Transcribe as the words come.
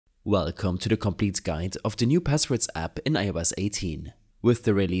Welcome to the complete guide of the new Passwords app in iOS 18. With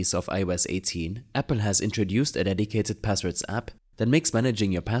the release of iOS 18, Apple has introduced a dedicated Passwords app that makes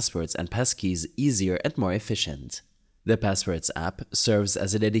managing your passwords and passkeys easier and more efficient. The Passwords app serves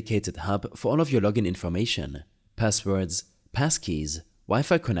as a dedicated hub for all of your login information, passwords, passkeys,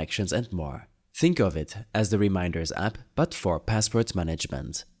 Wi-Fi connections and more. Think of it as the Reminders app but for password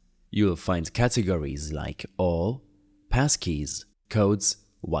management. You'll find categories like All, Passkeys, Codes,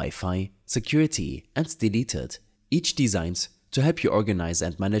 Wi-Fi, Security, and Deleted, each designed to help you organize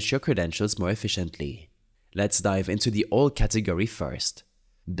and manage your credentials more efficiently. Let's dive into the All category first.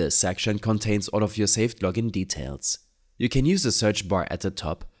 This section contains all of your saved login details. You can use the search bar at the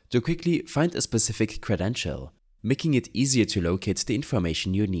top to quickly find a specific credential, making it easier to locate the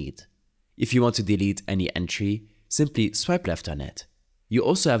information you need. If you want to delete any entry, simply swipe left on it. You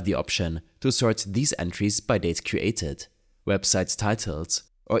also have the option to sort these entries by date created, website titles,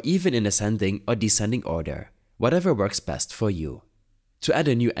 or even in ascending or descending order, whatever works best for you. To add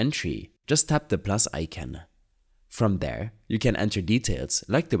a new entry, just tap the plus icon. From there, you can enter details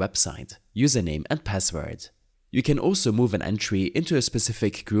like the website, username and password. You can also move an entry into a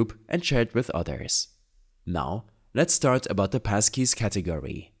specific group and share it with others. Now, let's start about the passkeys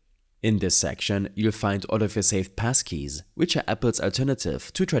category. In this section, you'll find all of your saved passkeys, which are Apple's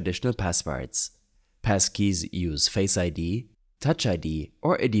alternative to traditional passwords. Passkeys use Face ID, Touch ID,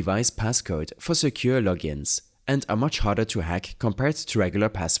 or a device passcode for secure logins and are much harder to hack compared to regular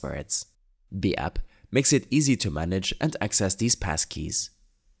passwords. The app makes it easy to manage and access these passkeys.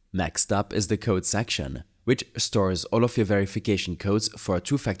 Next up is the Code section, which stores all of your verification codes for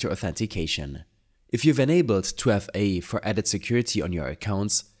two-factor authentication. If you've enabled 2FA for added security on your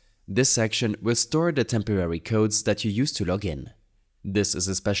accounts, this section will store the temporary codes that you use to log in. This is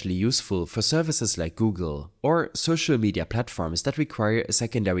especially useful for services like Google or social media platforms that require a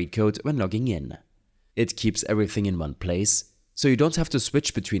secondary code when logging in. It keeps everything in one place, so you don't have to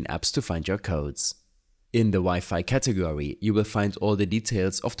switch between apps to find your codes. In the Wi-Fi category, you will find all the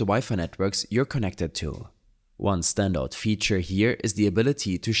details of the Wi-Fi networks you're connected to. One standout feature here is the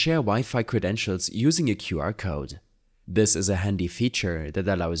ability to share Wi-Fi credentials using a QR code. This is a handy feature that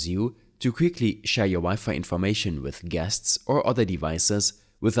allows you to quickly share your Wi-Fi information with guests or other devices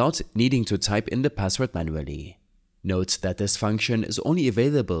without needing to type in the password manually. Note that this function is only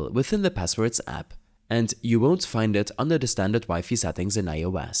available within the Passwords app, and you won't find it under the standard Wi-Fi settings in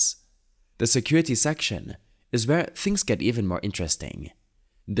iOS. The Security section is where things get even more interesting.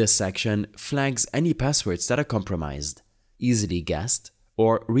 This section flags any passwords that are compromised, easily guessed,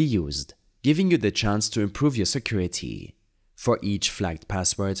 or reused, giving you the chance to improve your security. For each flagged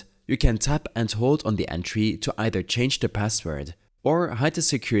password, you can tap and hold on the entry to either change the password or hide the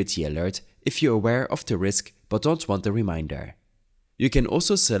security alert if you're aware of the risk but don't want a reminder. You can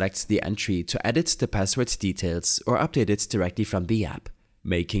also select the entry to edit the password details or update it directly from the app,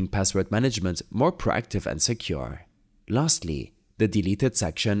 making password management more proactive and secure. Lastly, the Deleted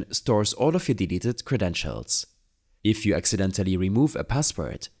section stores all of your deleted credentials. If you accidentally remove a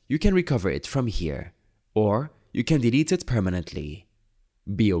password, you can recover it from here, or you can delete it permanently.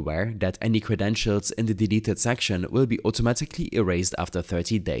 Be aware that any credentials in the Deleted section will be automatically erased after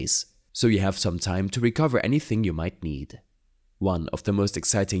 30 days, so you have some time to recover anything you might need. One of the most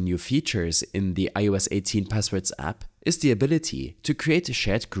exciting new features in the iOS 18 Passwords app is the ability to create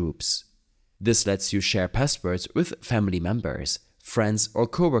shared groups. This lets you share passwords with family members, friends, or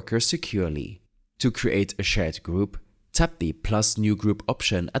coworkers securely. To create a shared group, tap the plus new group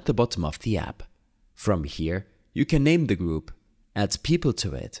option at the bottom of the app. From here, you can name the group, add people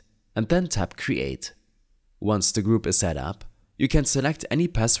to it, and then tap Create. Once the group is set up, you can select any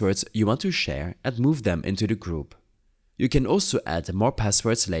passwords you want to share and move them into the group. You can also add more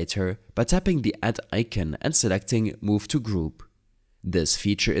passwords later by tapping the Add icon and selecting Move to Group. This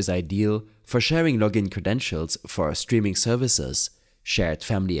feature is ideal for sharing login credentials for streaming services, shared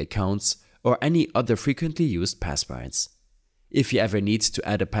family accounts, or any other frequently used passwords. If you ever need to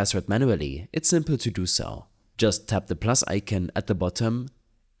add a password manually, it's simple to do so. Just tap the plus icon at the bottom,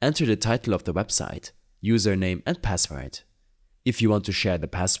 enter the title of the website, username and password. If you want to share the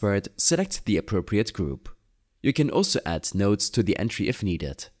password, select the appropriate group. You can also add notes to the entry if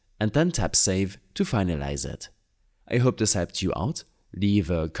needed, and then tap Save to finalize it. I hope this helped you out. Leave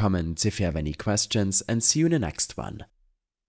a comment if you have any questions, and see you in the next one.